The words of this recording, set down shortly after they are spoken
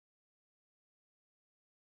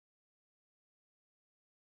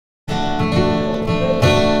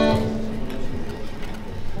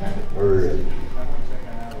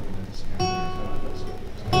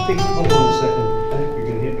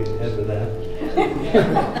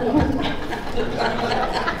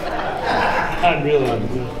Unreal.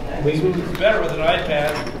 It's better with an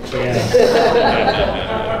iPad. Yeah.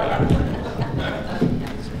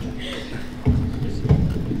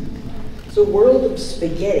 It's a world of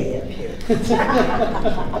spaghetti up here.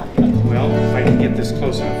 Well, if I can get this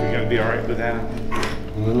close enough, we're going to be all right with that.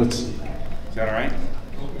 Well, let's see. Is that all right?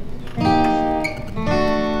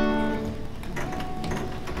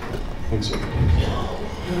 I think so.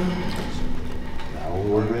 Now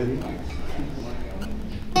we're ready.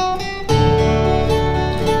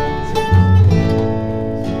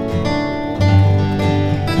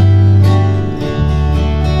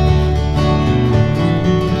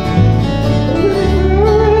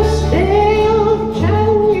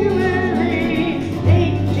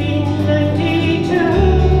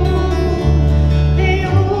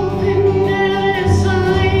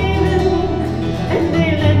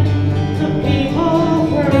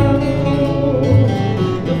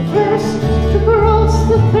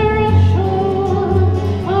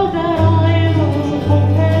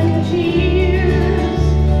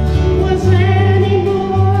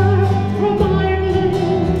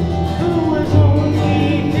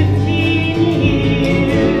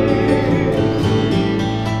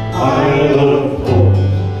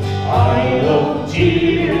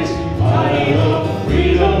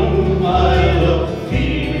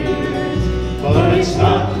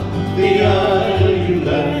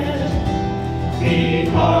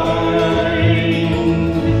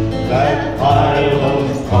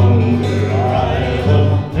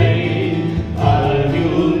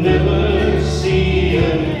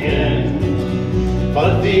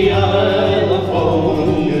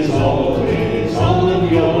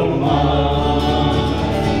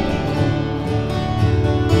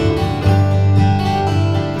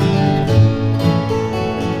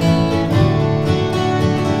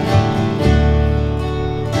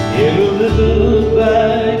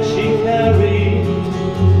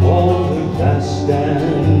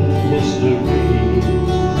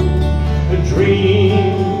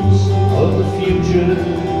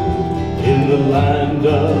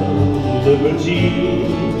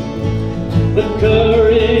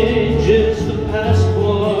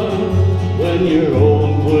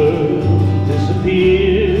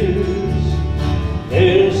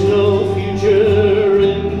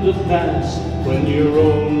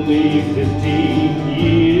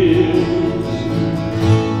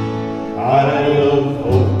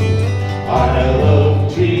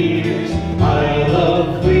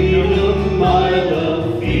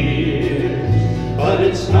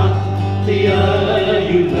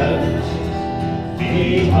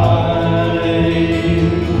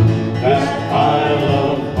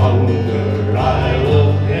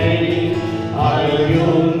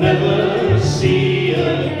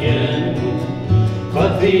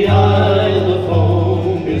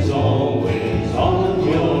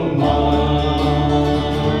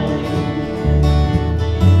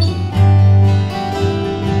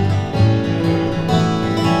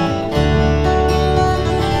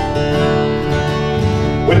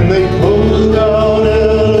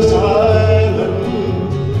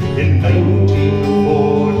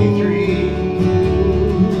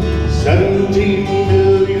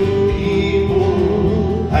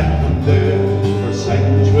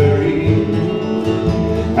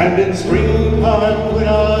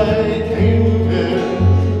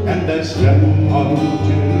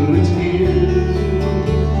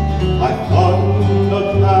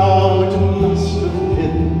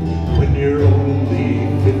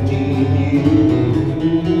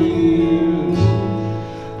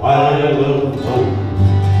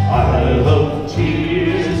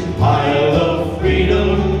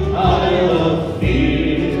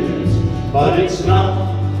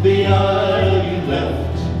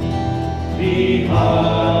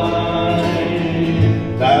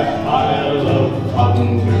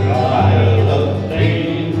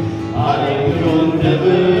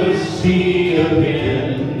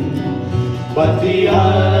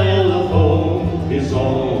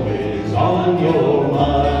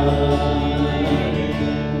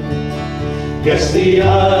 Yes, the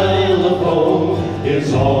Isle of Home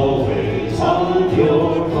is always on your